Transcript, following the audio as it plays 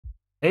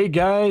Hey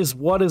guys,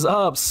 what is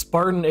up?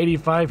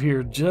 Spartan85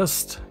 here,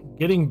 just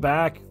getting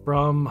back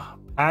from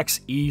Pax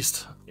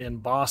East in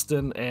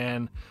Boston,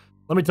 and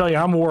let me tell you,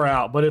 I'm wore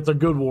out, but it's a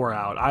good wore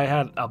out. I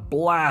had a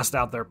blast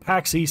out there.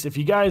 Pax East, if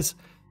you guys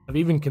have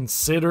even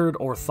considered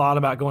or thought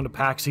about going to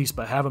Pax East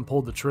but haven't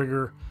pulled the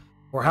trigger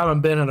or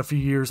haven't been in a few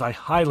years, I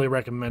highly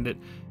recommend it.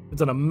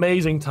 It's an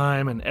amazing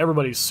time and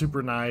everybody's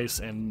super nice,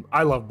 and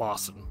I love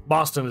Boston.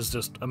 Boston is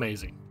just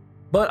amazing.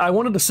 But I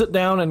wanted to sit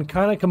down and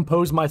kind of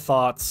compose my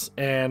thoughts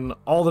and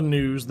all the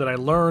news that I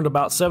learned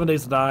about 7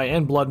 Days to Die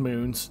and Blood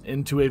Moons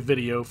into a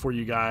video for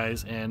you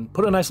guys and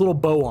put a nice little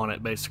bow on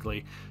it,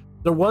 basically.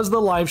 There was the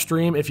live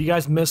stream. If you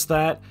guys missed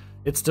that,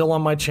 it's still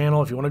on my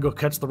channel. If you want to go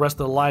catch the rest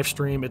of the live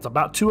stream, it's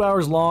about 2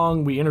 hours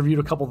long. We interviewed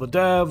a couple of the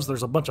devs.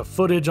 There's a bunch of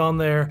footage on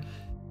there.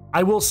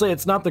 I will say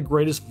it's not the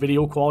greatest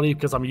video quality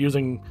because I'm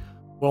using,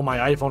 well,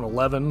 my iPhone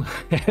 11,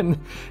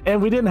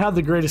 and we didn't have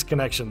the greatest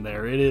connection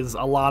there. It is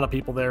a lot of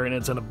people there, and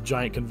it's in a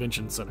giant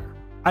convention center.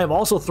 I have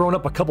also thrown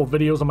up a couple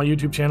videos on my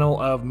YouTube channel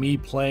of me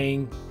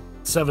playing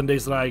 7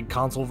 Days to Die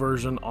console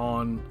version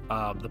on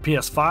the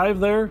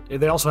PS5 there.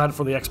 They also had it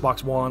for the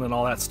Xbox One and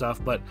all that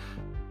stuff,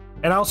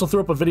 and I also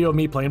threw up a video of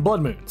me playing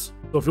Blood Moons.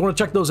 So if you want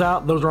to check those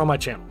out, those are on my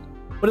channel.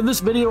 But in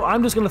this video,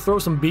 I'm just going to throw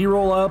some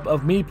B-roll up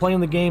of me playing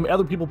the game,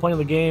 other people playing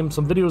the game,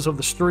 some videos of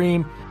the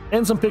stream,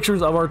 and some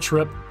pictures of our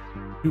trip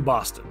to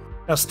Boston.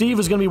 Now, Steve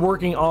is going to be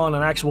working on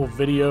an actual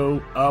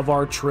video of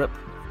our trip,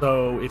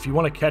 so if you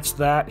want to catch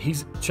that,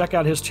 check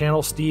out his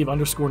channel,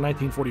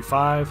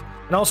 Steve_1945.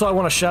 And also, I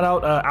want to shout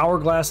out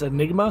Hourglass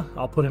Enigma.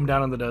 I'll put him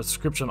down in the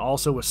description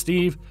also with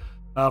Steve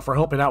for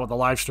helping out with the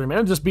live stream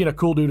and just being a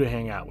cool dude to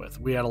hang out with.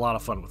 We had a lot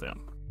of fun with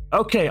him.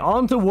 Okay,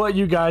 on to what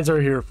you guys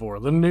are here for,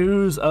 the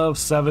news of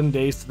 7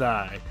 Days to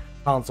Die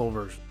console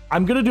version.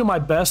 I'm going to do my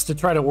best to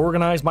try to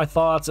organize my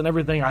thoughts and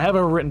everything. I have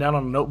it written down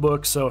on a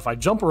notebook, so if I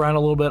jump around a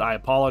little bit, I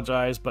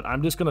apologize, but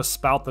I'm just going to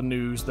spout the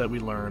news that we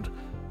learned.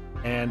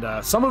 And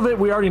some of it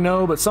we already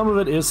know, but some of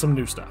it is some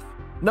new stuff.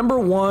 Number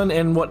one,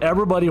 and what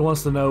everybody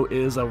wants to know,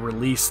 is a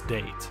release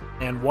date.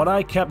 And what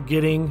I kept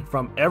getting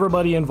from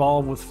everybody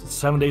involved with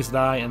 7 Days to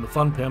Die and the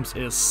Fun Pimps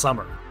is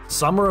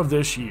summer of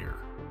this year.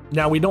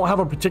 Now, we don't have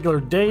a particular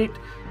date.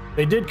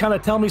 They did kind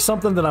of tell me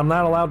something that I'm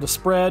not allowed to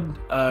spread.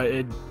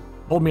 It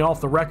pulled me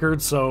off the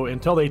record, so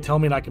until they tell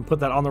me and I can put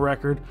that on the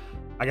record,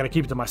 I gotta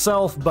keep it to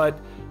myself, but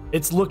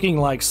it's looking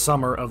like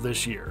summer of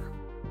this year.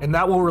 And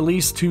that will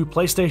release to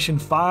PlayStation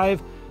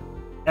 5,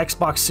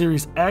 Xbox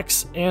Series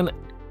X, and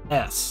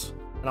S.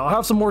 And I'll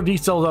have some more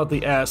details about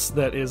the S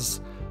that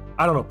is,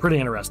 I don't know, pretty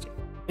interesting.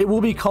 It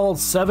will be called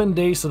 7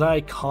 Days to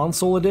Die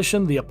Console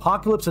Edition. The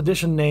Apocalypse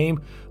Edition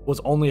name was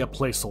only a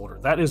placeholder.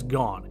 That is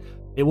gone.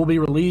 It will be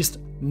released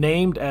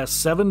named as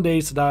 7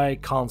 Days to Die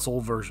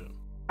Console Version.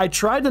 I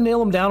tried to nail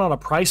them down on a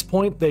price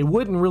point. They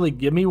wouldn't really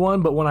give me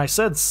one, but when I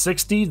said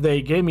 60,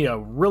 they gave me a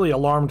really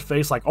alarmed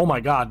face like, oh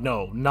my god,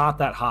 no, not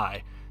that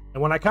high.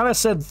 And when I kind of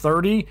said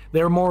 30,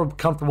 they were more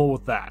comfortable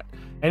with that.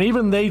 And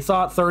even they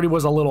thought 30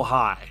 was a little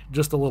high,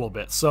 just a little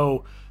bit.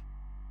 So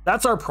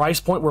that's our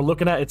price point we're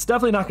looking at. It's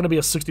definitely not going to be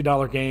a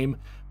 $60 game,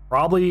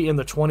 probably in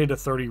the 20 to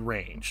 30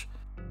 range.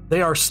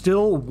 They are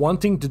still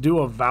wanting to do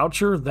a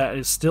voucher that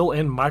is still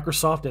in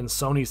Microsoft and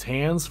Sony's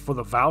hands for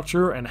the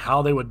voucher, and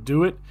how they would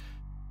do it,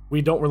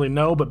 we don't really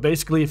know. But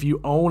basically, if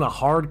you own a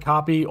hard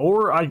copy,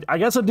 or I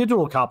guess a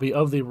digital copy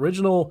of the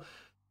original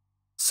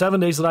 7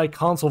 Days to Die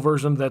console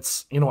version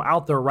that's,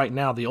 out there right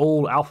now, the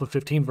old Alpha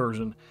 15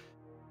 version,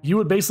 you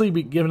would basically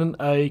be given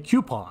a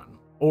coupon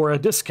or a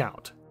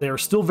discount. They are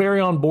still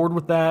very on board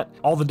with that.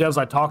 All the devs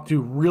I talked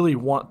to really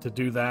want to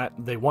do that.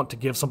 They want to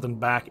give something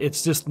back.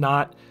 It's just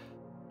not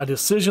a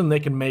decision they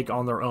can make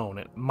on their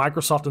own.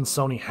 Microsoft and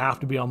Sony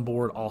have to be on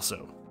board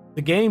also.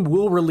 The game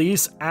will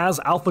release as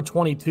Alpha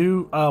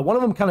 22. One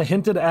of them kind of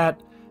hinted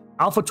at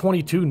Alpha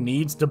 22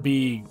 needs to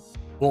be,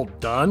 well,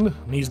 done,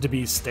 needs to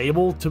be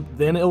stable,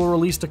 then it will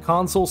release to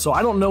console. So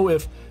I don't know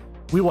if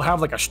we will have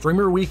like a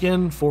streamer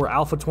weekend for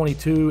Alpha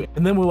 22,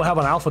 and then we will have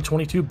an Alpha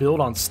 22 build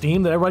on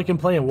Steam that everybody can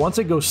play, and once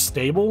it goes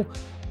stable,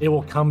 it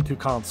will come to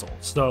console.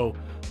 So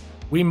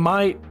we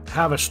might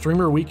have a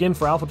streamer weekend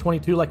for Alpha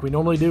 22 like we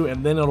normally do,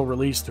 and then it'll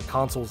release to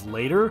consoles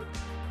later.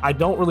 I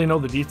don't really know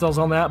the details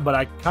on that, but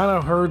I kind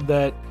of heard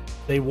that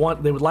they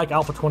would like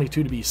Alpha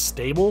 22 to be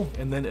stable,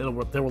 and then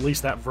they'll release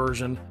that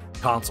version to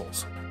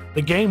consoles.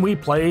 The game we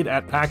played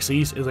at PAX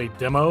East is a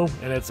demo,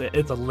 and it's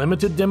a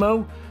limited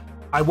demo.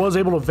 I was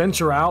able to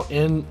venture out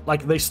in,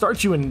 like, they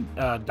start you in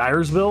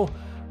Dyersville.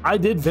 I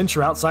did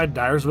venture outside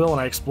Dyersville,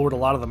 and I explored a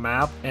lot of the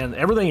map, and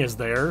everything is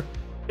there.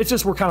 It's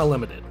just we're kind of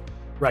limited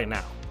right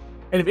now.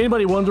 And if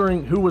anybody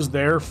wondering who was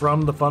there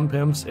from the Fun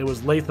Pimps, it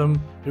was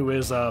Latham, who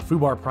is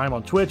Fubar Prime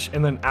on Twitch,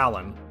 and then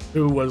Alan,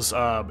 who was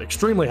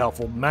extremely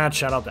helpful. Mad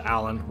shout out to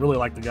Alan, really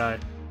like the guy.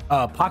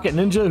 Pocket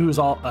Ninja, who's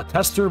a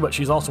tester, but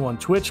she's also on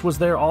Twitch, was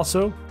there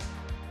also.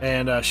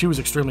 And she was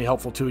extremely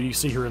helpful too. You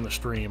see her in the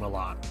stream a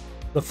lot.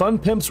 The Fun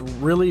Pimps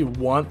really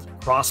want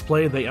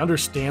crossplay. They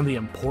understand the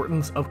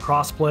importance of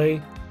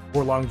crossplay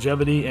for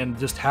longevity and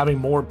just having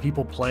more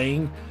people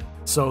playing.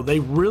 So they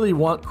really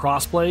want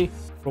crossplay.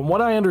 From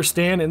what I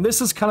understand, and this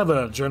is kind of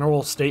a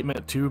general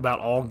statement too about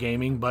all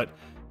gaming, but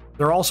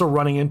they're also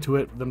running into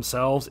it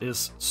themselves,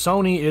 is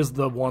Sony is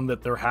the one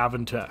that they're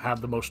having to have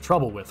the most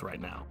trouble with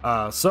right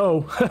now.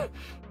 So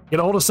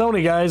get a hold of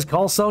Sony, guys.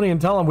 Call Sony and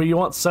tell them we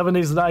want 7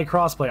 Days to Die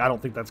crossplay. I don't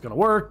think that's going to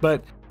work,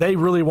 but they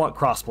really want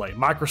crossplay.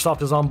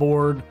 Microsoft is on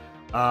board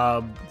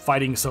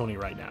fighting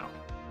Sony right now.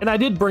 And I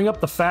did bring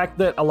up the fact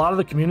that a lot of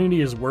the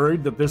community is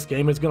worried that this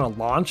game is going to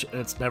launch and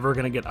it's never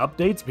going to get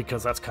updates,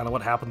 because that's kind of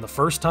what happened the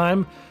first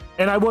time.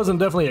 And I wasn't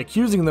definitely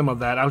accusing them of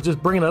that. I was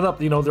just bringing it up.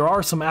 You know, there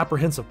are some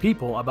apprehensive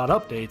people about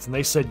updates, and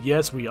they said,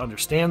 yes, we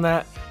understand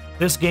that.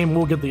 This game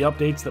will get the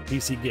updates that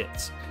PC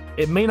gets.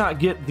 It may not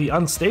get the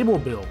unstable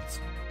builds,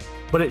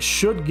 but it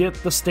should get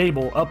the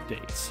stable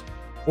updates.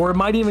 Or it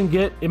might even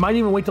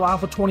wait till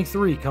Alpha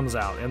 23 comes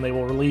out and they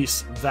will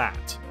release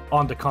that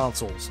onto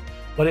consoles.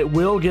 But it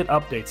will get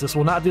updates. This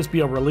will not just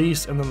be a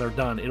release and then they're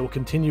done. It will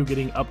continue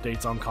getting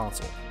updates on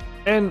console.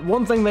 And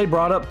one thing they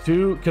brought up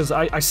too, because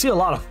I see a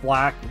lot of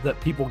flack that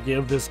people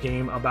give this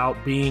game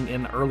about being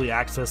in early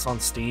access on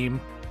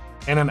Steam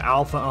and an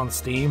alpha on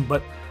Steam,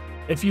 but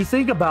if you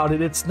think about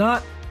it, it's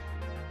not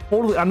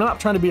totally, I'm not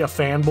trying to be a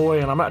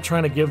fanboy and I'm not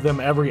trying to give them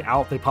every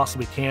out they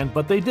possibly can,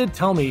 but they did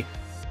tell me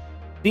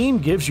Steam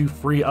gives you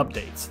free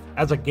updates.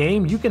 As a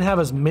game, you can have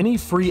as many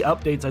free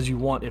updates as you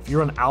want if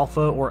you're an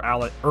alpha or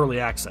early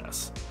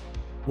access.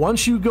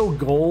 Once you go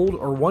gold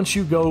or once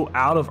you go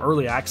out of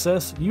early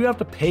access, you have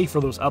to pay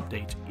for those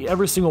updates,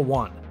 every single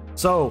one.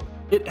 So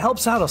it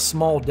helps out a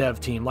small dev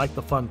team like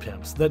the Fun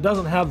Pimps that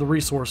doesn't have the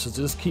resources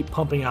to just keep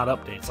pumping out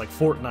updates like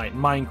Fortnite,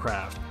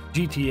 Minecraft,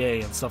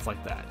 GTA, and stuff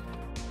like that.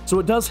 So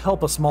it does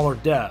help a smaller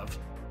dev.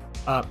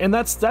 And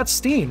that's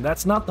Steam.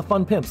 That's not the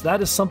Fun Pimps.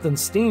 That is something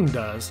Steam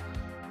does.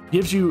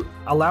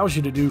 Allows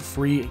you to do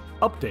free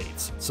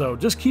updates. So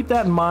just keep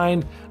that in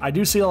mind. I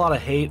do see a lot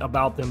of hate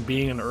about them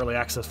being in early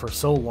access for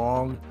so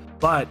long,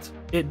 but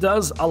it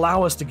does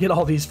allow us to get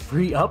all these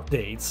free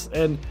updates.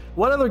 And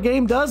what other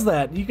game does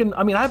that?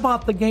 I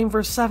bought the game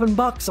for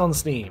 $7 on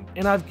Steam,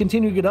 and I've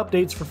continued to get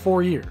updates for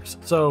 4 years.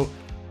 So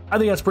I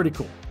think that's pretty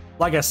cool.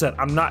 Like I said,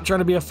 I'm not trying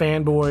to be a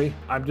fanboy.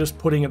 I'm just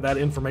putting that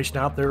information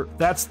out there.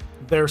 That's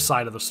their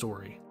side of the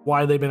story.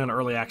 Why they've been in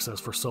early access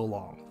for so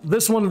long.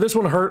 This one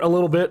hurt a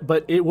little bit,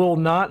 but it will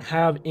not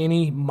have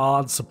any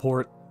mod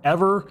support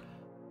ever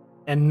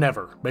and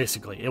never,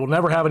 basically. It will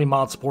never have any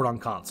mod support on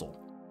console.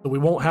 So we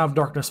won't have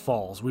Darkness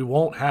Falls, we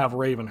won't have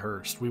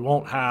Ravenhurst, we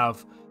won't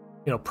have,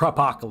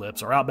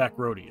 Prepocalypse or Outback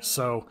Roadies.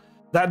 So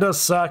that does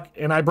suck.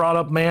 And I brought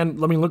up,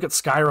 look at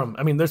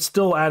Skyrim. They're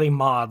still adding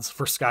mods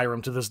for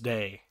Skyrim to this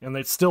day, and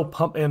they still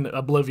pump in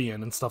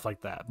Oblivion and stuff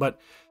like that. But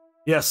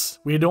yes,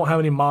 we don't have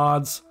any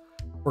mods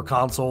for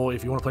console.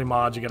 If you want to play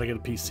mods, you gotta get a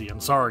PC. I'm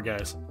sorry,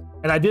 guys.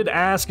 And I did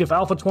ask if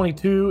Alpha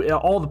 22,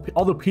 all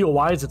the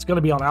POIs that's going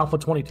to be on Alpha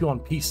 22 on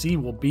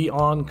PC will be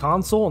on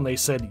console, and they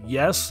said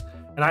yes.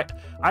 And I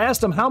asked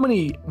them how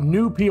many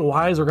new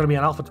POIs are going to be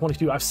on Alpha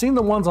 22. I've seen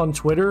the ones on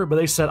Twitter, but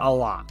they said a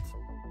lot.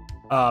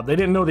 They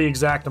didn't know the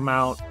exact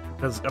amount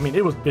because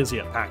it was busy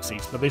at PAX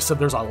East, but they said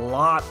there's a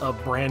lot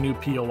of brand new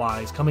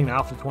POIs coming to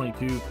Alpha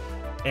 22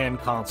 and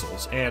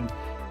consoles. And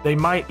they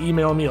might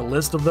email me a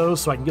list of those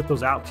so I can get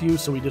those out to you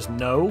so we just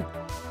know.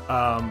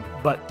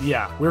 But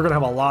yeah, we're going to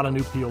have a lot of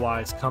new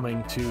POIs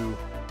coming to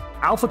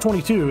Alpha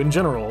 22 in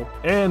general,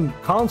 and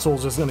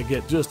consoles is going to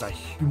get just a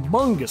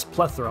humongous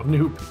plethora of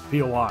new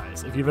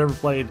POIs if you've ever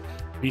played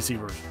PC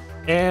version.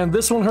 And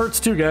this one hurts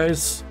too,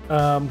 guys.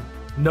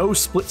 No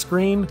split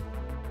screen,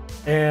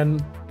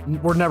 and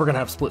we're never going to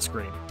have split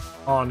screen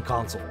on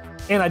console.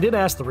 And I did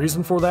ask the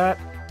reason for that.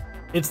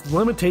 It's the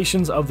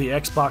limitations of the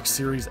Xbox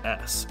Series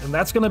S. And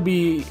that's going to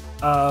be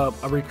a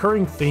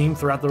recurring theme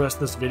throughout the rest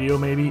of this video,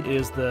 maybe,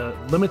 is the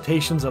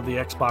limitations of the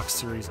Xbox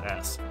Series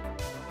S.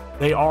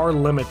 They are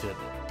limited.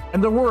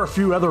 And there were a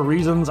few other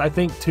reasons, I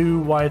think, too,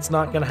 why it's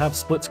not going to have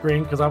split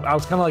screen, because I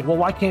was kind of like, well,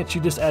 why can't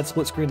you just add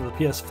split screen to the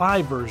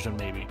PS5 version,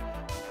 maybe?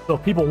 So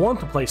if people want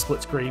to play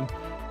split screen,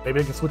 maybe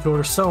they can switch over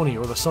to Sony,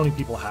 or the Sony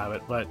people have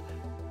it, but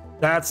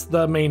that's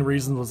the main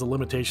reason, was the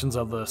limitations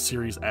of the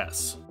Series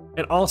S.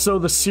 And also,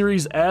 the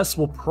Series S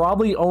will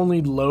probably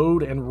only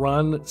load and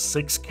run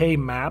 6K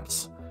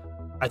maps.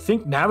 I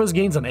think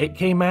Navezgane's an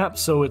 8K map,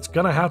 so it's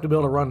going to have to be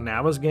able to run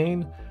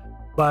Navezgane.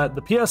 But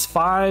the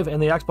PS5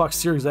 and the Xbox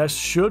Series S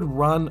should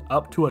run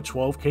up to a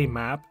 12K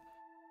map.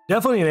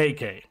 Definitely an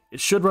 8K. It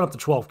should run up to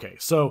 12K.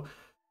 So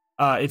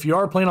if you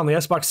are playing on the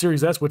Xbox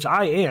Series S, which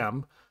I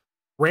am,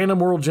 random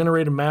world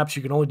generated maps,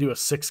 you can only do a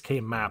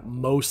 6K map,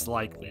 most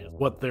likely, is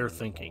what they're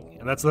thinking.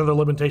 And that's another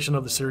limitation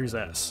of the Series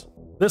S.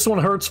 This one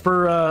hurts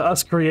for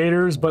us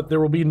creators, but there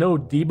will be no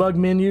debug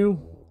menu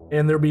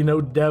and there'll be no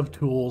dev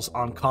tools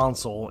on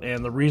console.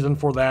 And the reason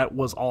for that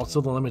was also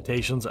the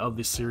limitations of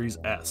the Series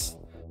S.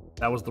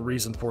 That was the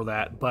reason for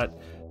that.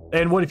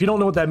 If you don't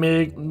know what that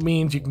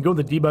means, you can go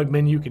to the debug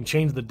menu, you can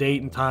change the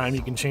date and time,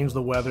 you can change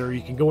the weather,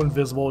 you can go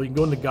invisible, you can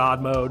go into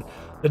God mode.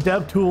 The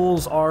dev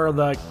tools are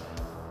the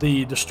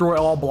destroy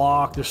all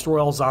block, destroy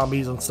all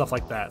zombies and stuff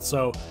like that.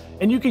 So,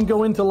 and you can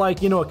go into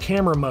a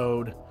camera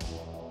mode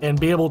and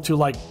be able to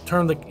like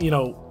turn the,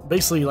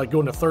 basically like go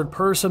into third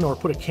person or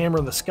put a camera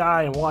in the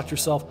sky and watch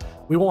yourself.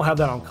 We won't have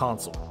that on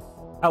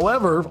console.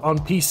 However, on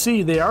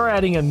PC, they are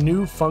adding a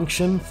new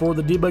function for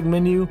the debug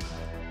menu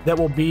that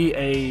will be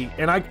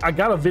and I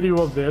got a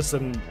video of this,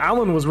 and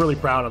Alan was really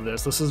proud of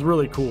this. This is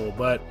really cool,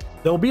 but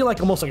there'll be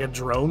like almost like a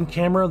drone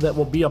camera that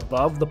will be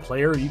above the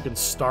player. You can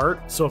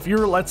start. So if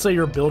you're, let's say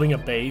you're building a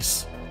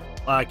base,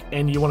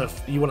 and you want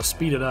to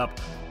speed it up,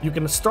 you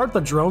can start the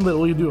drone that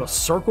will either do a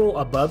circle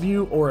above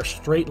you or a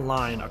straight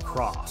line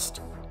across,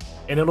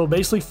 and it'll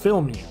basically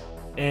film you.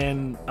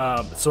 And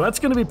so that's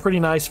going to be pretty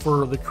nice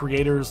for the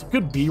creators.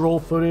 Good B-roll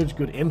footage,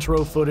 good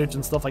intro footage,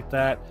 and stuff like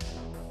that.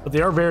 But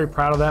they are very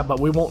proud of that, but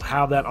we won't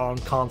have that on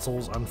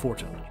consoles,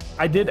 unfortunately.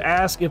 I did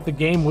ask if the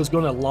game was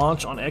going to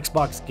launch on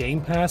Xbox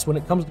Game Pass when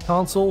it comes to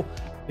console.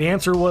 The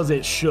answer was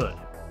it should.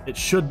 It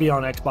should be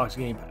on Xbox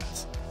Game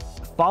Pass.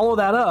 Follow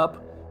that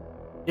up,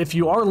 if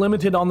you are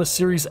limited on the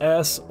Series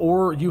S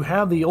or you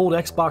have the old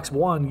Xbox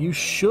One, you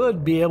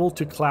should be able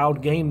to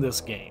cloud game this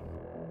game.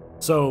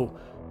 So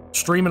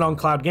stream it on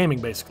cloud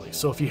gaming, basically.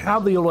 So if you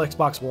have the old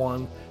Xbox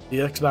One, the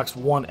Xbox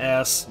One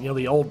S,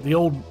 the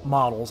old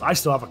models, I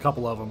still have a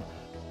couple of them,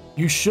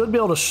 you should be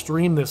able to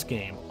stream this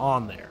game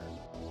on there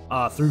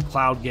through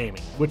cloud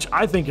gaming, which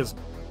I think is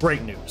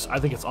great news. I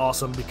think it's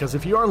awesome, because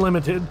if you are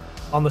limited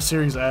on the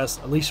Series S,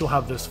 at least you'll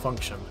have this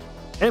function.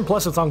 And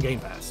plus, it's on Game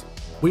Pass.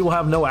 We will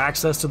have no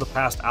access to the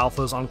past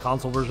alphas on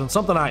console versions.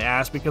 Something I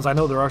asked, because I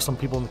know there are some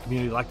people in the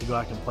community that like to go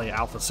back and play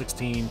Alpha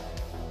 16,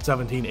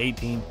 17,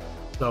 18.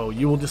 So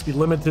you will just be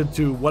limited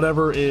to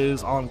whatever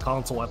is on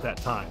console at that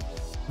time.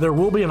 There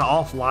will be an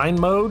offline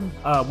mode.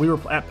 We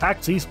were at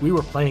PAX East, we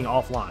were playing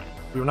offline.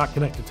 We were not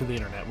connected to the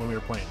internet when we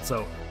were playing.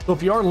 So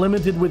if you are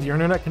limited with your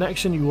internet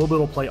connection, you will be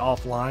able to play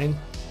offline.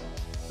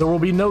 There will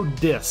be no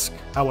disc,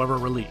 however,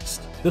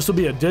 released. This will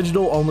be a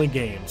digital-only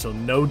game, so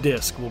no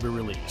disc will be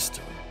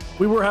released.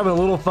 We were having a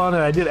little fun,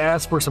 and I did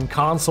ask for some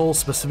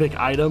console-specific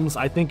items.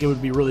 I think it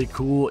would be really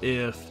cool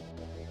if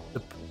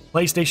the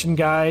PlayStation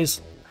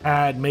guys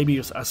had maybe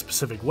a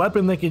specific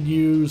weapon they could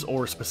use,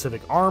 or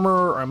specific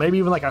armor, or maybe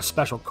even like a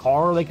special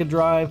car they could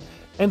drive.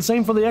 And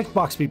same for the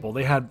Xbox people,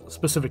 they had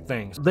specific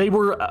things. They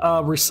were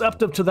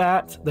receptive to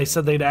that. They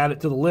said they'd add it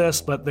to the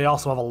list, but they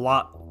also have a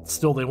lot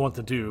still they want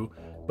to do.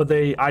 But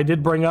I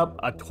did bring up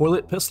a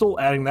toilet pistol,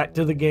 adding that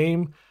to the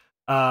game.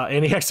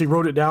 And he actually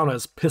wrote it down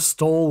as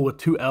pistol with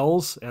 2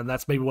 L's, and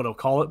that's maybe what he'll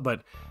call it.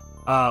 But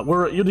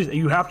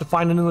you have to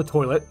find it in the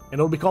toilet, and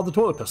it'll be called the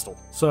toilet pistol.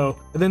 So,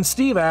 and then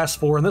Steve asked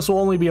for, and this will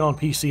only be on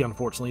PC,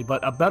 unfortunately,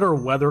 but a better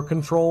weather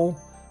control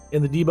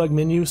in the debug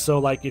menu. So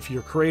like if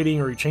you're creating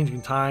or you're changing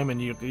time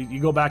and you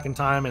go back in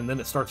time and then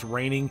it starts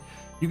raining,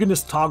 you can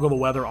just toggle the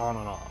weather on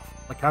and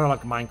off, like kind of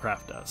like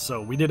Minecraft does.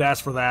 So we did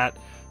ask for that.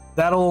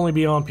 That'll only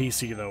be on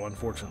PC though,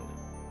 unfortunately.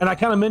 And I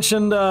kind of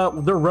mentioned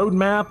their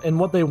roadmap and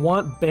what they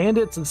want.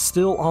 Bandits is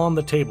still on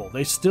the table.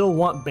 They still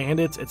want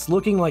Bandits. It's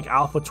looking like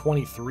Alpha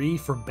 23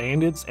 for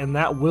Bandits, and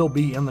that will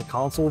be in the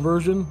console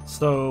version.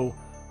 So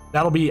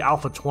that'll be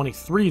Alpha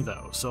 23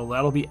 though. So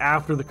that'll be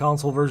after the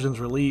console version's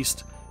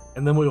released.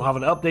 And then we'll have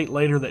an update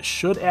later that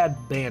should add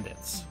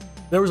Bandits.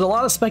 There was a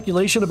lot of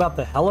speculation about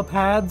the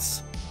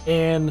helipads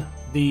and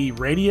the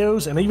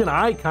radios, and even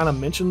I kind of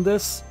mentioned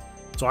this,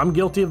 so I'm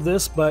guilty of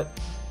this, but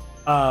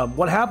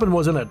what happened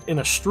was in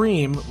a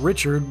stream,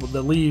 Richard,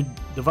 the lead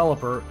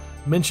developer,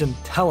 mentioned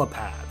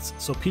telepads.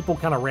 So people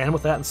kind of ran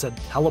with that and said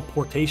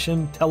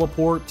teleportation,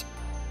 teleport,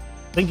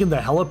 thinking the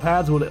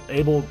helipads would be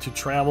able to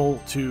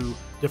travel to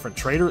different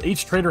traders.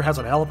 Each trader has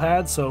a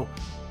helipad, so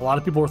a lot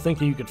of people were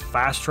thinking you could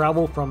fast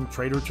travel from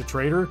trader to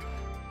trader.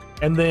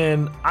 And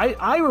then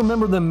I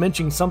remember them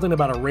mentioning something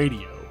about a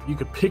radio. You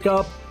could pick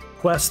up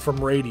quests from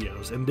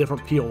radios in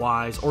different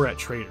POIs or at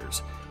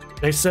traders.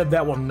 They said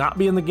that will not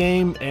be in the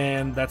game,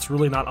 and that's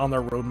really not on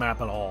their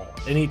roadmap at all,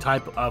 any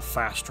type of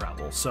fast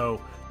travel.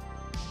 So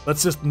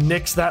let's just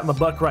nix that in the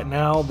buck right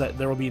now, that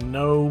there will be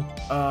no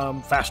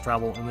fast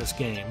travel in this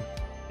game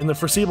in the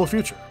foreseeable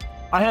future.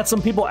 I had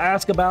some people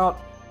ask about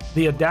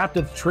the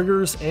adaptive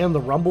triggers and the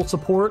rumble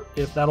support,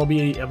 if that'll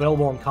be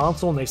available on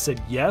console, and they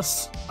said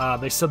yes.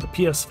 They said the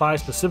PS5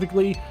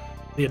 specifically,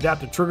 the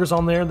adaptive triggers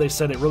on there, they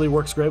said it really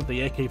works great with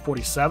the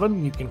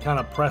AK-47. You can kind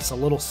of press a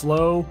little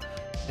slow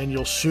and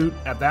you'll shoot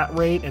at that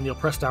rate, and you'll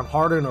press down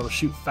harder and it'll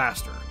shoot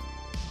faster.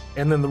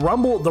 And then the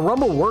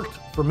rumble worked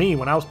for me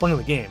when I was playing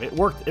the game. It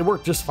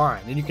worked just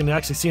fine, and you can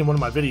actually see in one of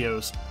my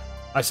videos,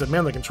 I said,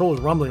 man, the controller's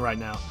rumbling right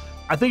now.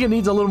 I think it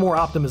needs a little more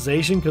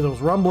optimization, because it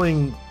was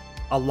rumbling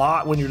a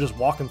lot when you're just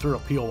walking through a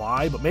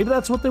POI, but maybe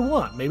that's what they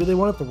want. Maybe they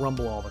want it to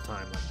rumble all the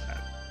time like that.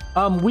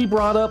 We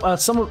brought up,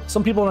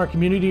 some people in our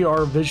community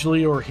are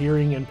visually or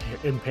hearing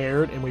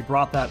impaired, and we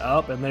brought that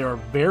up, and they are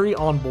very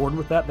on board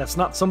with that. That's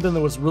not something that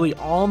was really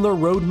on their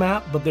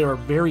roadmap, but they are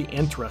very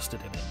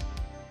interested in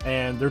it.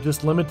 And they're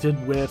just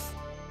limited with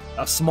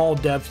a small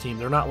dev team.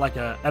 They're not like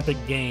a Epic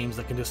Games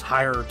that can just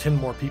hire 10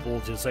 more people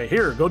to say,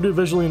 here, go do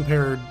visually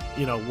impaired,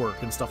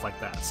 work and stuff like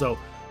that. So,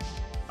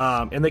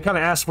 and they kind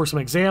of asked for some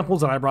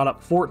examples, and I brought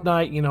up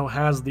Fortnite,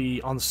 has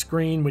on the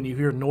screen, when you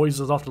hear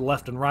noises off to the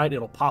left and right,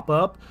 it'll pop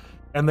up.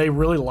 And they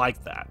really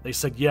liked that. They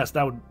said, yes,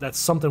 that's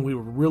something we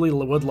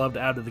would love to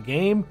add to the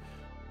game.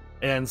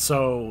 And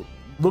so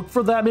look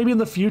for that maybe in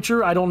the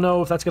future. I don't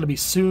know if that's going to be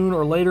soon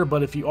or later,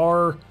 but if you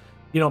are,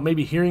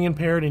 maybe hearing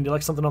impaired and you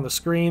like something on the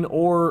screen,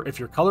 or if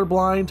you're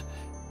colorblind,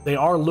 they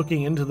are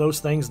looking into those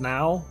things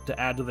now to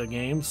add to the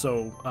game.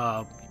 So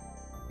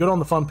good on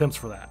the Fun Pimps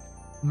for that.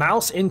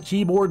 Mouse and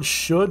keyboard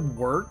should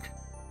work.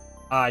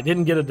 I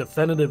didn't get a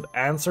definitive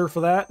answer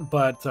for that,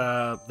 but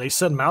they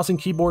said mouse and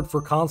keyboard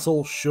for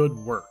console should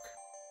work.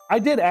 I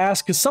did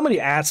ask, because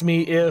somebody asked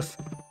me if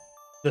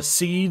the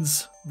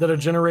seeds that are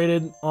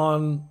generated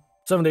on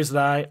 7 Days to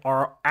Die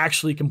are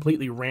actually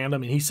completely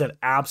random, and he said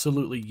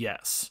absolutely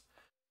yes.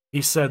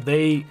 He said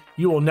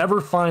you will never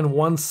find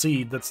one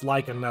seed that's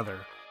like another.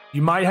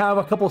 You might have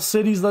a couple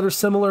cities that are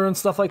similar and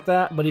stuff like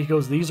that, but he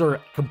goes, these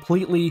are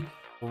completely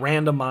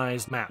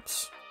randomized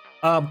maps.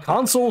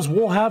 Consoles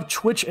will have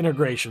Twitch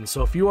integration,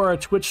 so if you are a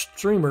Twitch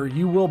streamer,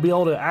 you will be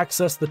able to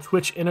access the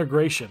Twitch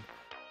integration.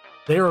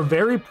 They are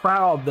very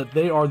proud that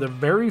they are the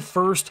very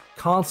first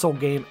console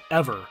game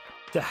ever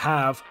to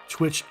have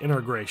Twitch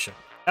integration,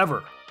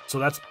 ever. So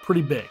that's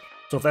pretty big.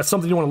 So if that's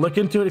something you want to look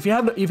into, if you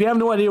have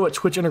no idea what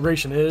Twitch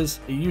integration is,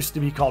 it used to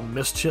be called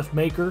Mischief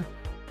Maker,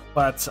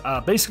 but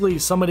basically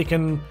somebody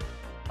can,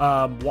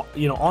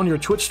 on your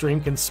Twitch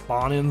stream, can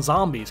spawn in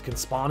zombies, can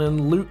spawn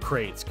in loot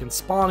crates, can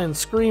spawn in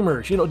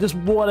screamers, just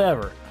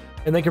whatever.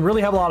 And they can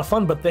really have a lot of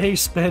fun, but they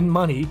spend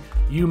money.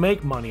 You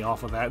make money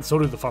off of that, and so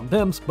do the Fun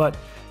Pimps, but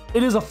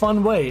it is a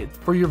fun way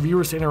for your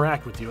viewers to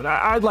interact with you. And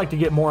I'd like to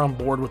get more on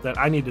board with that.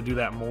 I need to do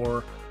that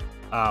more.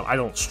 I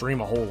don't stream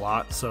a whole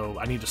lot, so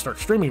I need to start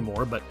streaming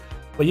more. But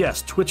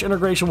yes, Twitch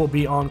integration will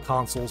be on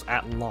consoles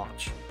at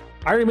launch.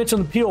 I already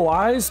mentioned the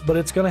POIs, but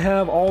it's going to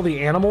have all the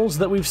animals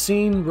that we've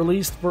seen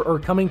released or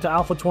coming to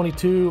Alpha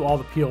 22, all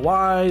the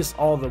POIs,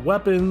 all the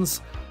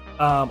weapons,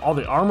 all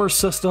the armor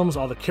systems,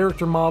 all the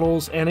character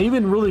models, and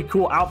even really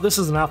cool this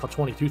is an Alpha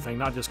 22 thing,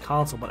 not just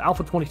console, but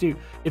Alpha 22.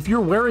 If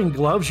you're wearing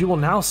gloves, you will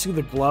now see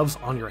the gloves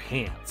on your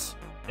hands.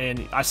 And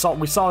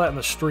we saw that in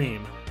the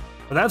stream.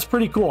 But that's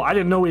pretty cool. I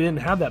didn't know we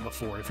didn't have that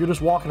before. If you're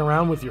just walking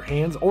around with your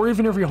hands, or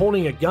even if you're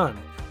holding a gun,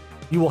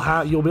 you'll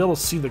be able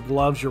to see the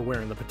gloves you're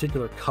wearing, the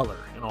particular color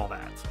and all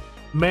that.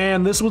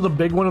 Man, this was a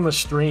big one in the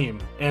stream,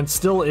 and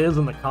still is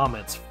in the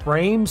comments.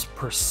 Frames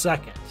per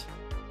second.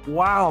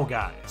 Wow,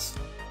 guys.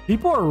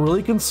 People are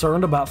really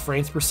concerned about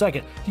frames per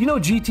second. Do you know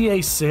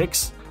GTA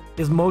 6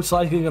 is most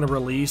likely going to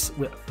release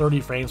with 30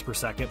 frames per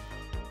second?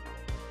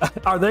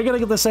 Are they going to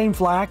get the same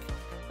flack?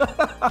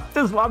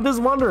 I'm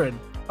just wondering.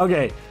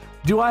 Okay,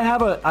 do I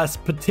have a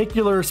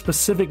particular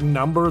specific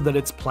number that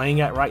it's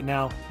playing at right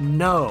now?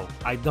 No,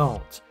 I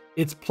don't.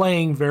 It's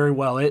playing very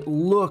well. It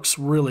looks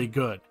really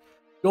good.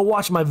 Go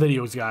watch my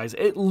videos, guys.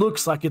 It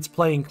looks like it's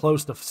playing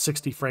close to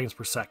 60 frames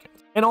per second.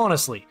 And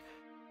honestly,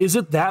 is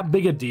it that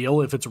big a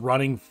deal if it's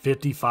running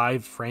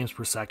 55 frames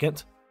per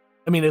second?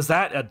 I mean, is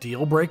that a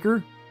deal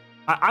breaker?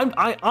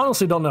 I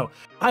honestly don't know.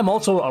 I'm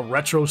also a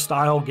retro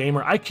style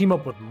gamer. I came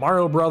up with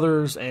Mario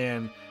Brothers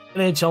and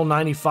NHL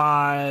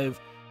 95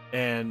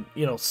 and,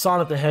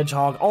 Sonic the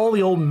Hedgehog, all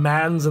the old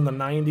Maddens in the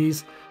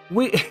 90s.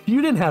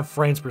 You didn't have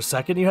frames per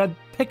second. You had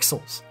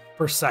pixels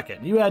per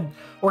second.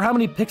 Or how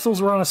many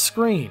pixels were on a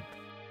screen?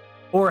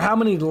 Or how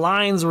many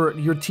lines your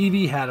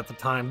TV had at the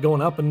time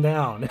going up and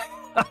down.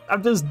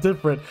 I'm just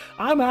different.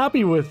 I'm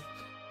happy with,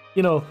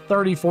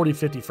 30, 40,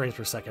 50 frames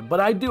per second. But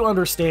I do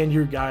understand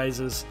your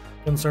guys'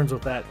 concerns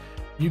with that.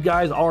 You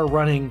guys are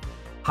running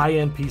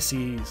high-end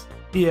PCs,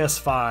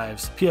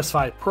 PS5s,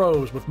 PS5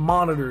 Pros with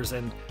monitors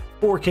and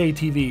 4K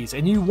TVs,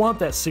 and you want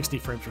that 60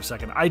 frames per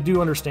second. I do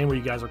understand where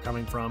you guys are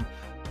coming from.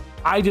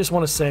 I just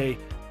want to say,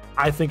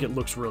 I think it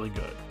looks really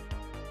good.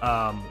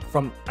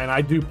 And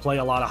I do play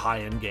a lot of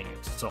high-end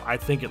games, so I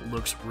think it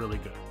looks really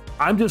good.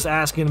 I'm just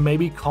asking,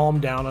 maybe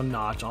calm down a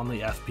notch on the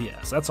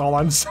FPS. That's all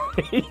I'm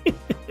saying.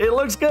 It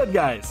looks good,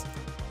 guys.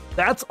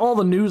 That's all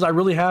the news I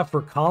really have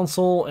for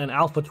console and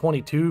Alpha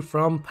 22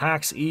 from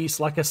PAX East.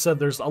 Like I said,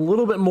 there's a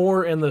little bit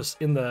more in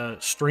the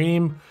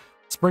stream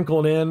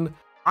sprinkled in.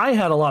 I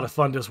had a lot of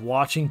fun just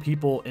watching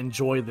people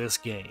enjoy this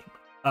game.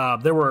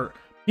 There were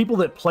people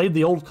that played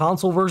the old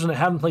console version that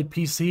haven't played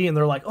PC, and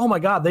they're like, oh my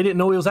god, they didn't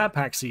know it was at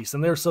PAX East.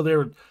 And they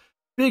were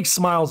big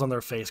smiles on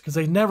their face because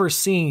they've never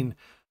seen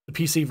the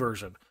PC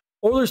version.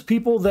 Or there's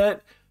people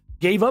that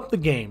gave up the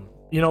game,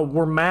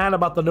 were mad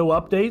about the no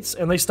updates,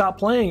 and they stopped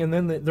playing, and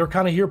then they're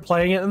kind of here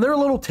playing it, and they're a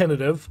little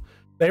tentative.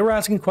 They were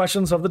asking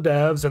questions of the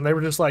devs, and they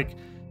were just like,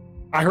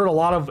 I heard a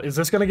lot of, is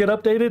this going to get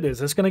updated? Is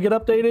this going to get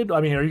updated?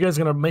 I mean, are you guys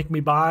going to make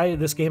me buy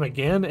this game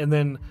again and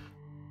then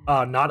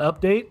not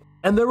update?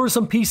 And there were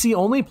some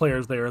PC-only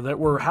players there that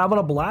were having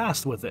a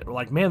blast with it. We're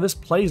like, man, this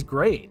plays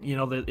great.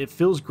 It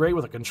feels great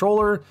with a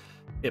controller.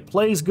 It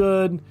plays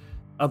good.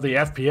 The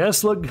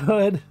FPS look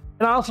good.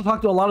 And I also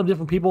talked to a lot of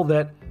different people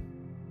that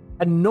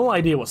had no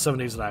idea what 7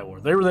 Days to Die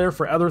were. They were there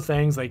for other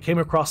things. They came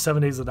across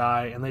 7 Days to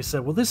Die, and they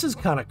said, well, this is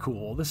kind of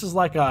cool. This is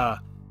like a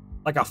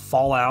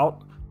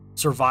Fallout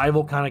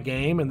survival kind of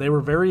game, and they were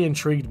very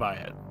intrigued by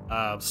it.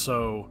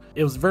 So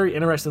it was very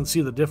interesting to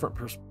see the different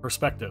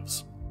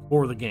perspectives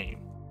for the game.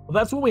 Well,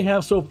 that's what we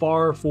have so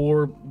far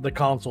for the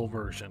console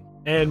version.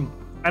 And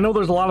I know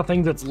there's a lot of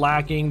things that's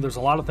lacking. There's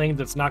a lot of things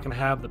that's not going to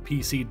have the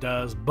PC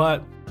does,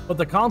 but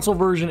the console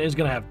version is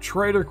going to have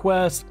trader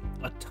quests,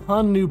 a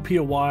ton new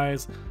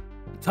POIs,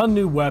 a ton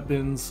new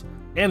weapons,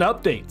 and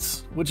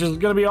updates, which is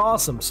going to be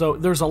awesome. So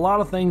there's a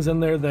lot of things in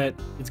there that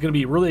it's going to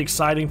be really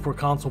exciting for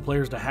console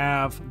players to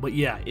have, but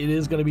yeah, it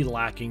is going to be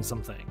lacking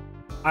something.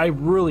 I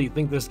really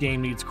think this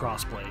game needs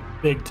crossplay,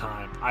 big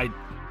time. I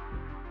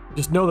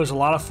just know there's a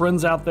lot of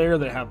friends out there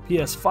that have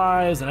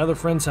PS5s and other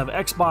friends have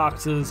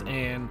Xboxes,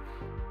 and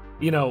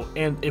you know,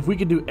 and if we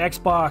could do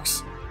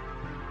Xbox,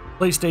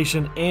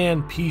 PlayStation,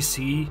 and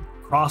PC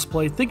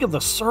crossplay, think of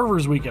the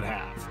servers we could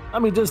have. I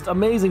mean, just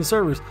amazing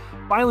servers.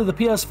 Finally, the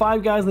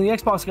PS5 guys and the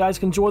Xbox guys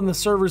can join the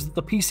servers that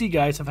the PC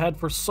guys have had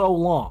for so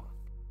long.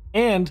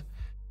 And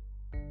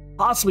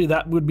possibly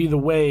that would be the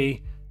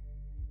way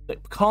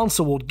that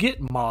console will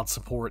get mod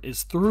support,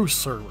 is through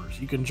servers.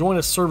 You can join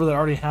a server that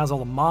already has all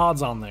the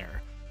mods on there.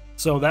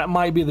 So that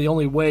might be the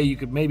only way you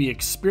could maybe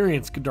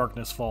experience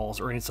Darkness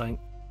Falls or anything.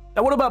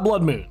 Now, what about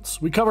Blood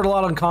Moons? We covered a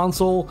lot on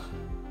console.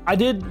 I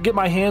did get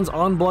my hands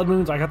on Blood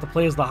Moons. I got to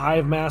play as the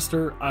Hive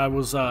Master.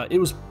 It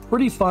was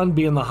pretty fun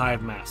being the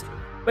Hive Master.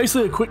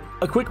 Basically,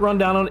 a quick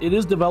rundown on it. It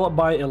is developed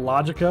by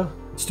Illogica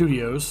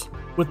Studios,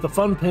 with the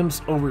Fun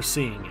Pimps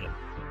overseeing it.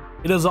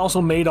 It is also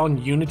made on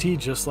Unity,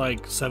 just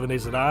like 7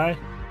 Days to Die.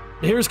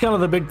 Here's kind of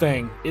the big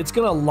thing. It's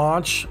going to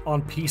launch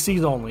on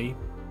PCs only,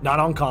 not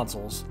on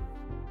consoles.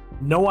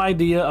 No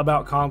idea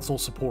about console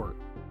support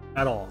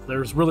at all.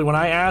 There's really, when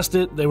I asked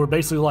it, they were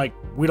basically like,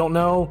 we don't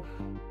know,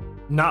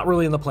 not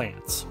really in the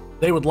plans.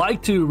 They would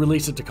like to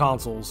release it to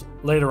consoles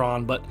later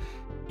on, but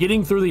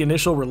getting through the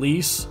initial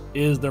release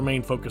is their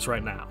main focus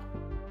right now.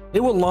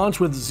 It will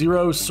launch with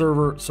 0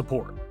 server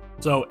support.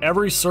 So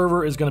every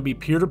server is going to be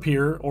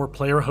peer-to-peer or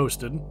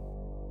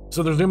player-hosted.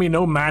 So there's going to be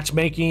no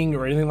matchmaking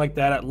or anything like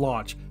that at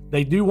launch.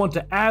 They do want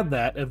to add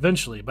that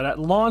eventually, but at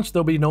launch,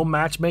 there'll be no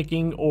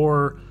matchmaking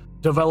or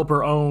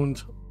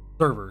developer-owned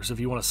servers, if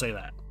you want to say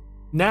that.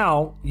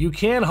 Now, you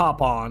can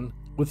hop on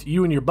with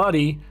you and your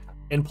buddy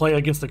and play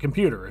against the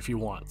computer if you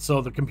want. So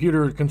the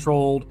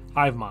computer-controlled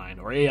hive mind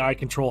or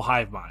AI-controlled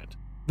hive mind.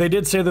 They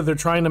did say that they're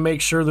trying to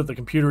make sure that the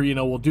computer, you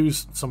know, will do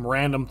some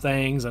random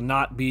things and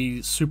not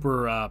be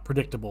super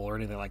predictable or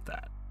anything like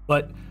that.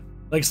 But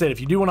like I said, if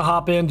you do want to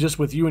hop in just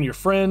with you and your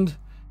friend,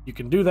 you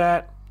can do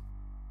that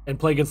and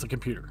play against the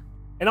computer.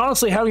 And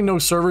honestly, having no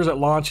servers at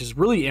launch is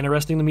really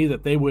interesting to me,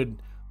 that they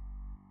would,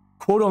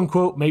 quote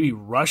unquote, maybe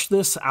rush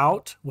this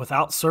out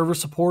without server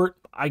support.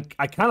 I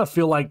kind of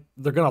feel like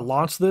they're going to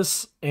launch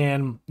this,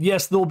 and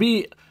yes, there'll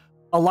be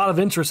a lot of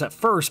interest at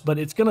first, but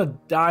it's going to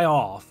die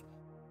off.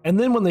 And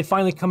then when they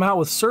finally come out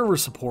with server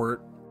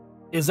support,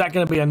 is that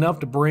going to be enough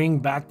to bring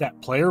back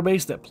that player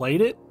base that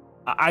played it?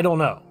 I don't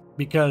know,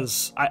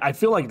 because I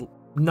feel like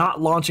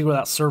not launching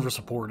without server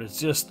support is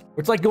just,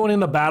 it's like going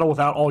into battle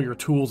without all your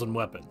tools and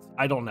weapons.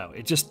 I don't know.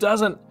 It just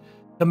doesn't,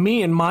 to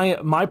me, in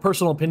my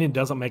personal opinion,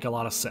 doesn't make a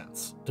lot of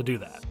sense to do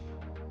that.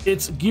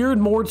 It's geared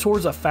more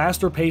towards a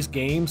faster paced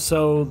game,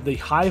 so the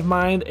hive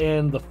mind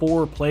and the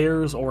 4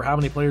 players, or how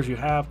many players you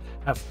have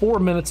 4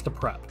 minutes to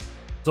prep.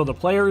 So the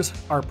players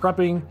are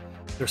prepping,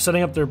 they're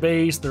setting up their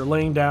base, they're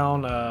laying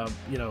down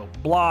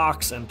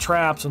blocks and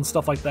traps and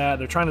stuff like that.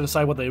 They're trying to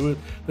decide what they would.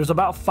 There's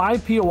about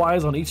 5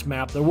 POIs on each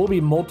map. There will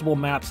be multiple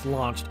maps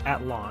launched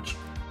at launch.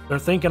 They're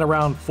thinking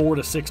around 4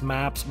 to 6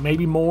 maps,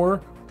 maybe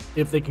more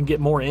if they can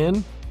get more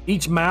in.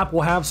 Each map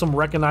will have some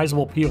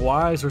recognizable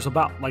POIs. There's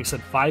about, like I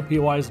said, 5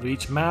 POIs of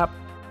each map.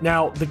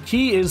 Now, the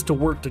key is to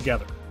work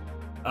together.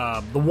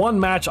 The one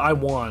match I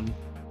won,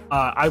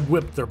 I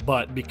whipped their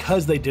butt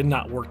because they did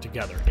not work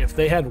together. If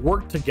they had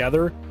worked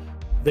together,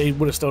 they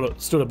would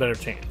have stood a better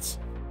chance.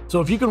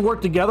 So if you can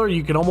work together,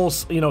 you can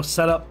almost,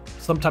 set up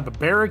some type of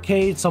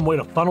barricade, some way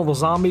to funnel the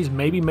zombies,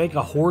 maybe make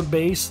a horde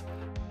base,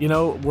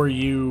 where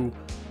you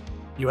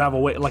have a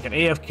way, like an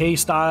AFK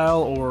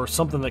style or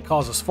something that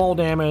causes fall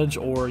damage,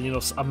 or,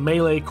 a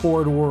melee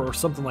corridor or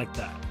something like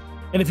that.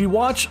 And if you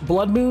watch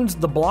Blood Moons,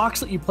 the blocks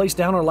that you place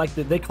down are like,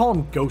 they call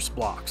them ghost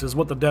blocks, is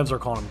what the devs are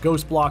calling them,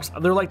 ghost blocks.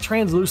 They're like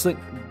translucent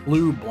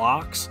blue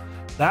blocks.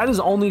 That is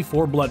only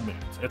for Blood Moons.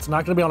 It's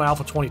not going to be on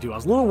Alpha 22. I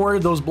was a little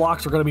worried those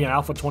blocks are going to be on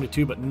Alpha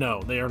 22, but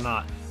no, they are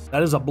not.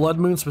 That is a Blood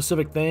Moon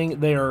specific thing.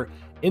 They are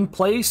in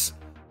place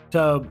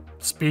to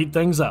speed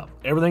things up.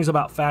 Everything's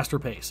about faster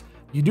pace.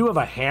 You do have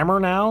a hammer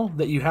now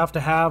that you have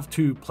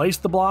to place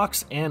the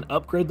blocks and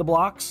upgrade the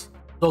blocks.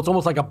 So it's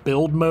almost like a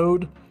build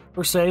mode,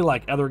 per se,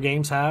 like other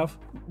games have.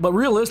 But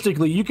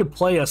realistically, you could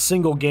play a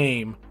single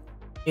game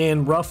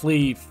in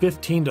roughly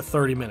 15 to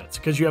 30 minutes,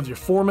 because you have your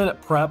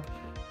 4-minute prep,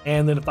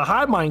 and then if the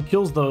hive mind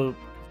kills the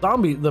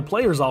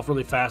players off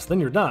really fast, then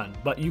you're done.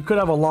 But you could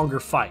have a longer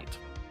fight.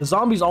 The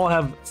zombies all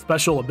have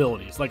special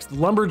abilities. Like the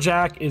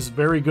Lumberjack is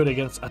very good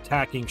against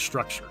attacking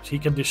structures. He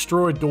can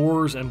destroy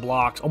doors and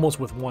blocks almost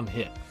with one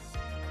hit.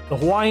 The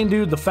Hawaiian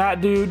dude, the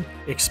fat dude,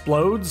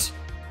 explodes,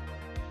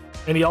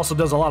 and he also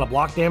does a lot of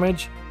block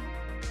damage.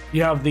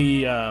 You have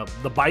the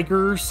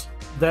bikers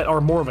that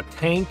are more of a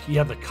tank. You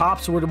have the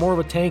cops who are more of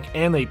a tank,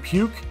 and they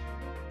puke.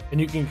 and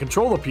you can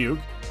control the puke.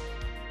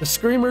 The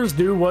screamers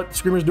do what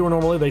screamers do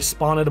normally. They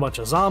spawn in a bunch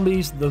of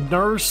zombies. The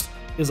nurse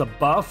is a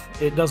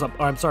buff. It does a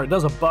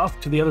buff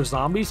to the other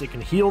zombies. It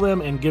can heal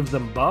them and give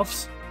them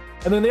buffs.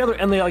 And then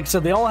like I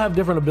said, they all have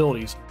different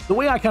abilities. The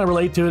way I kind of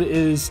relate to it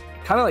is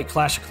kind of like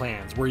Clash of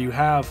Clans, where you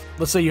have,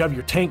 let's say you have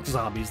your tank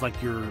zombies,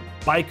 like your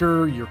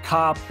biker, your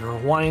cop, your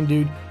Hawaiian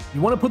dude. You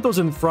want to put those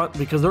in front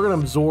because they're going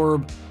to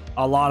absorb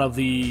a lot of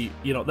the,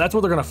 that's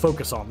what they're going to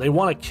focus on. They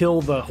want to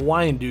kill the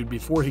Hawaiian dude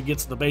before he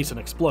gets to the base and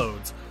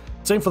explodes.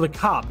 Same for the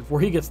cop, before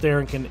he gets there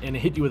and can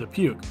hit you with a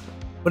puke.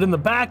 But in the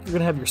back, you're going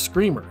to have your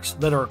screamers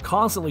that are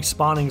constantly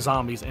spawning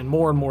zombies and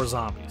more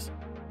zombies.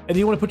 And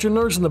you want to put your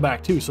nurse in the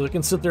back too, so it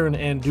can sit there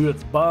and do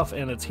its buff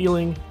and its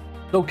healing.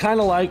 So kind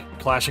of like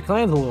Clash of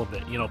Clans a little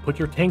bit, put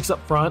your tanks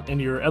up front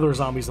and your other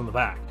zombies in the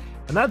back.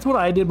 And that's what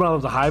I did when I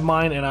was a hive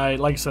mind,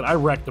 and like I said, I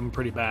wrecked them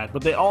pretty bad,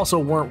 but they also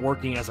weren't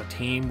working as a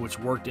team, which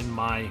worked in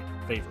my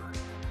favor.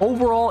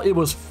 Overall, it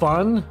was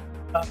fun.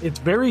 It's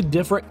very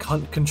different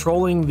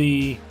controlling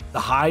the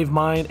hive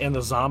mind and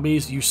the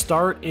zombies. You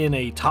start in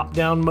a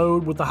top-down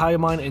mode with the hive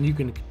mind, and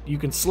you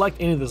can select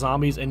any of the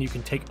zombies and you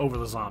can take over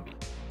the zombie.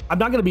 I'm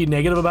not going to be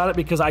negative about it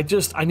because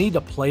I need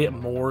to play it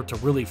more to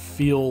really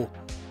feel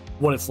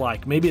what it's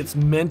like. Maybe it's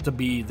meant to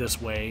be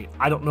this way.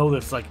 I don't know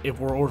if it's like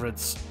or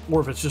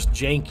if it's just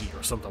janky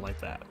or something like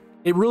that.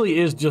 It really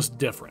is just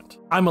different.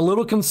 I'm a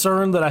little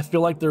concerned that I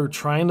feel like they're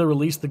trying to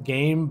release the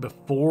game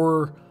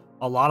before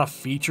a lot of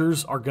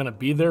features are going to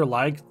be there,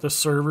 like the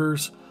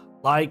servers,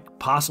 like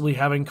possibly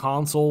having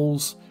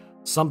consoles,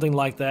 something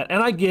like that.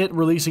 And I get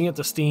releasing it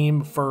to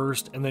Steam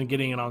first and then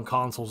getting it on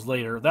consoles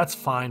later. That's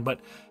fine, but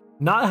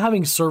not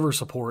having server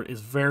support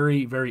is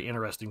very, very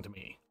interesting to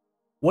me.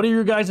 What are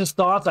your guys'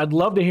 thoughts? I'd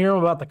love to hear them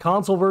about the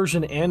console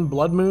version and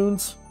Blood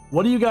Moons.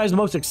 What are you guys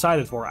most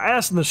excited for? I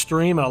asked in the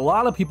stream, and a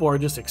lot of people are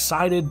just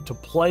excited to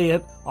play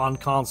it on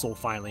console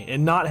finally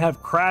and not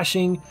have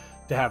crashing,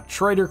 to have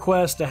trader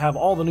quests, to have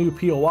all the new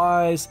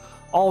POIs,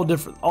 all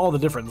the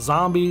different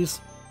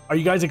zombies. Are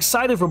you guys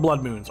excited for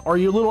Blood Moons? Are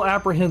you a little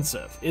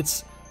apprehensive?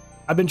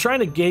 I've been trying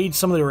to gauge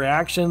some of the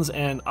reactions,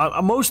 and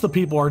most of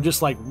the people are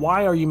just like,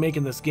 why are you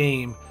making this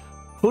game?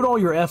 Put all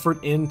your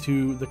effort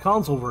into the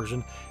console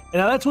version.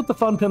 And that's what the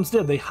Fun Pimps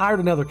did. They hired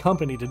another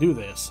company to do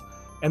this,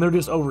 and they're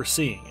just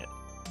overseeing it.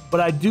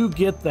 But I do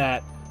get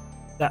that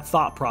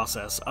thought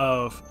process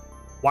of,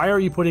 why are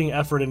you putting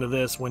effort into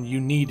this when you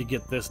need to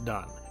get this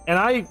done? And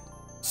I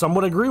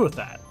somewhat agree with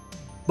that.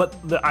 But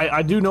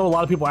I do know a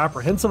lot of people are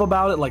apprehensive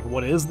about it, like,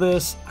 what is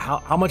this?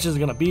 How much is it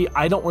going to be?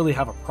 I don't really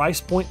have a price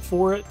point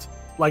for it.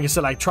 Like I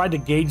said, I tried to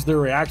gauge their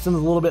reactions a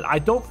little bit. I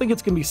don't think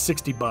it's going to be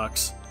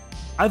 $60.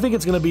 I think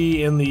it's going to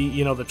be in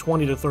the, the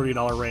 $20 to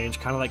 $30 range,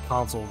 kind of like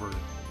console version.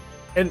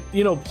 And,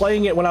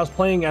 playing it when I was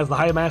playing as the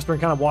Hive Master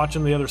and kind of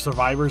watching the other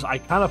survivors, I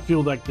kind of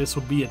feel like this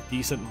would be a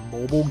decent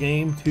mobile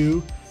game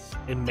too.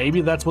 And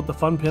maybe that's what the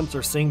Fun Pimps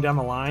are seeing down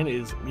the line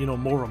is,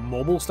 more of a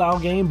mobile style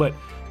game, but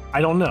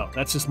I don't know.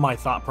 That's just my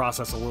thought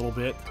process a little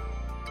bit,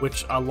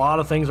 which a lot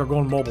of things are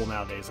going mobile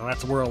nowadays, and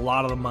that's where a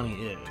lot of the money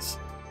is.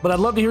 But I'd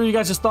love to hear you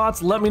guys'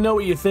 thoughts. Let me know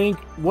what you think.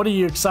 What are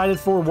you excited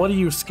for? What are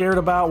you scared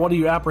about? What are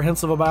you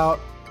apprehensive about?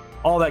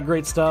 All that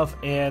great stuff.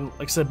 And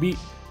like I said, be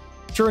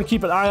sure and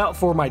keep an eye out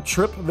for my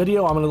trip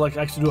video. I'm going to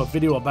actually do a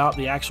video about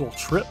the actual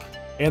trip.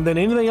 And then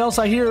anything else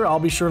I hear, I'll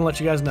be sure and let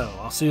you guys know.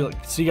 I'll see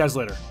you guys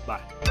later.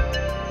 Bye.